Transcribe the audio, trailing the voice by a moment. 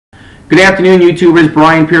Good afternoon, YouTubers.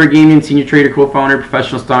 Brian Peruginian, Senior Trader, Co-Founder,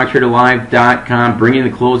 ProfessionalStockTraderLive.com, bringing the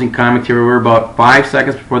closing commentary. We're about 5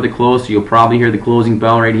 seconds before the close, so you'll probably hear the closing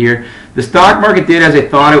bell right here. The stock market did as I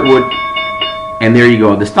thought it would, and there you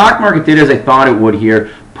go. The stock market did as I thought it would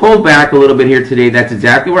here. Pulled back a little bit here today. That's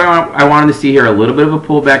exactly what I wanted to see here, a little bit of a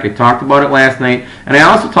pullback. I talked about it last night, and I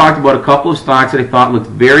also talked about a couple of stocks that I thought looked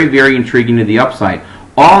very, very intriguing to the upside.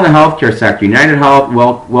 All in the healthcare sector. United Health,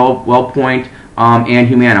 WellPoint, and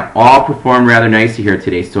Humana all performed rather nicely here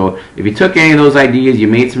today. So if you took any of those ideas, you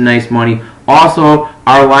made some nice money. Also,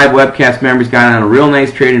 our live webcast members got on a real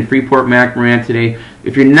nice trade in Freeport-McMoRan today.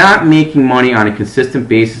 If you're not making money on a consistent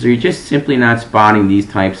basis, or you're just simply not spotting these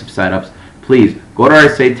types of setups, please go to our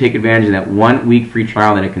site, take advantage of that 1 week free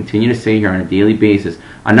trial that I continue to say here on a daily basis.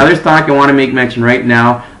 Another stock I want to make mention right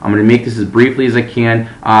now, I'm going to make this as briefly as I can.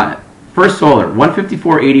 First Solar,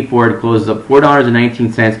 $154.84. It closes up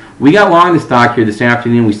 $4.19. We got long the stock here this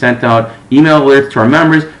afternoon. We sent out email alerts to our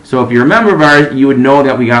members. So if you're a member of ours, you would know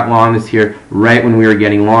that we got long this here right when we were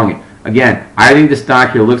getting long it. Again, I think the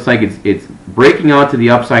stock here looks like it's breaking out to the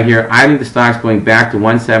upside here. I think the stock's going back to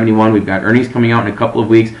 171. We've got earnings coming out in a couple of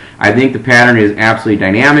weeks. I think the pattern is absolutely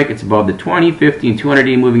dynamic. It's above the 20, 50, and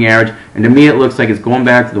 200-day moving average. And to me, it looks like it's going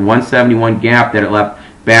back to the 171 gap that it left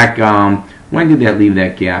back. When did that leave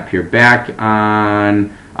that gap here? Back on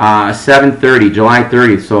 7/30, July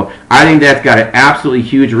 30th. So I think that's got an absolutely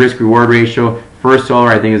huge risk-reward ratio. First Solar,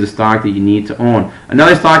 I think, is a stock that you need to own.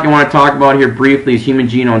 Another stock I want to talk about here briefly is Human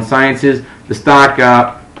Genome Sciences. The stock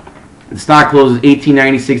closes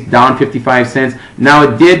 $18.96, down 55 cents. Now,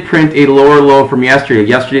 it did print a lower low from yesterday.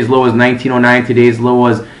 Yesterday's low was $19.09. Today's low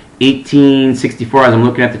was $18.64 as I'm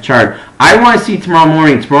looking at the chart. I want to see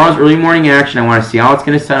tomorrow's early morning action. I want to see how it's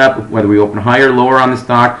going to set up, whether we open higher, lower on the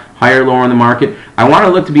stock, higher, lower on the market. I want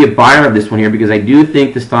to look to be a buyer of this one here because I do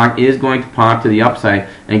think the stock is going to pop to the upside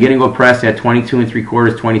and getting to go press that 22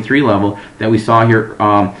 3/4, 23 level that we saw here,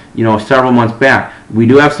 several months back. We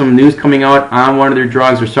do have some news coming out on one of their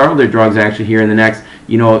drugs, or several of their drugs actually, here in the next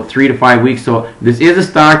 3 to 5 weeks. So this is a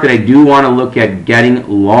stock that I do want to look at getting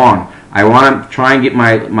long. I want to try and get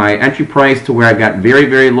my entry price to where I've got very,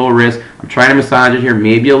 very low risk. I'm trying to massage it here,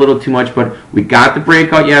 maybe a little too much, but we got the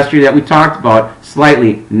breakout yesterday that we talked about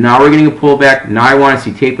slightly. Now we're getting a pullback. Now I want to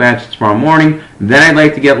see tape action tomorrow morning. Then I'd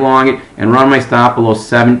like to get long it and run my stop below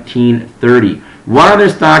 1730. One other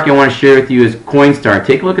stock I want to share with you is Coinstar.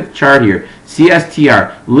 Take a look at the chart here.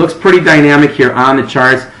 CSTR looks pretty dynamic here on the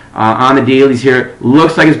charts. On the dailies here,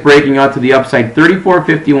 looks like it's breaking out to the upside.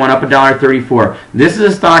 34.51, up $1.34. This is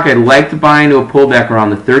a stock I'd like to buy into a pullback around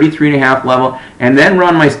the 33.5 level, and then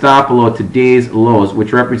run my stop below today's lows,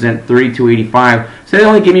 which represent 32.85. So they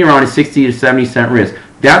only give me around a 60 to 70 cent risk.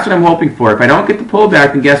 That's what I'm hoping for. If I don't get the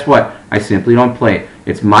pullback, then guess what? I simply don't play.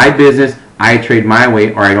 It's my business. I trade my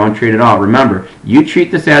way, or I don't trade at all. Remember, you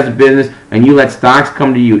treat this as a business, and you let stocks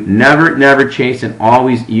come to you. Never chase and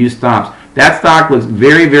always use stops. That stock looks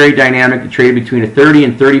very, very dynamic. It traded between a 30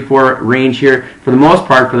 and 34 range here for the most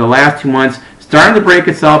part for the last 2 months. Starting to break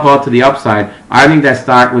itself out to the upside. I think that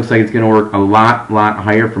stock looks like it's going to work a lot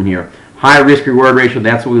higher from here. High risk-reward ratio,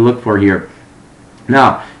 that's what we look for here.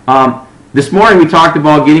 Now, this morning we talked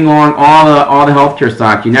about getting along all the healthcare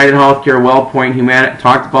stocks. United Healthcare, WellPoint, Humana.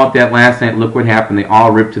 Talked about that last night. Look what happened. They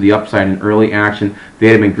all ripped to the upside in early action. They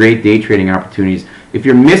had been great day trading opportunities. If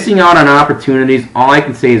you're missing out on opportunities, all I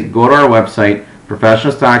can say is go to our website,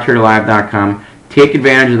 ProfessionalStockTraderLive.com. Take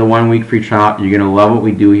advantage of the 1 week free trial. You're going to love what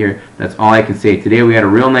we do here. That's all I can say. Today we had a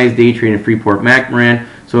real nice day trade in Freeport-McMoRan.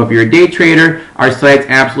 So if you're a day trader, our site's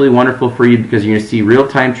absolutely wonderful for you because you're going to see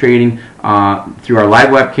real-time trading through our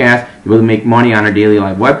live webcast. You'll be able to make money on our daily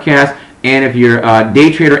live webcast. And if you're a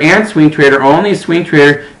day trader and swing trader, only a swing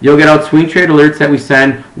trader, you'll get out swing trade alerts that we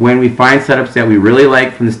send when we find setups that we really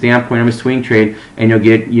like from the standpoint of a swing trade, and you'll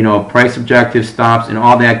get price objectives, stops, and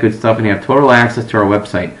all that good stuff, and have total access to our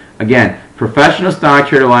website. Again,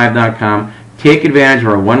 ProfessionalStockTraderLive.com. Take advantage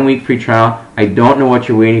of our 1 week free trial. I don't know what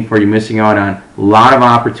you're waiting for. You're missing out on a lot of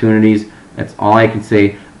opportunities. That's all I can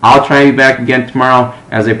say. I'll try and be back again tomorrow,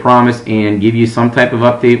 as I promised, and give you some type of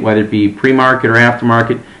update, whether it be pre-market or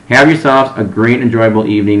aftermarket. Have yourselves a great, enjoyable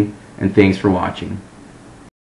evening, and thanks for watching.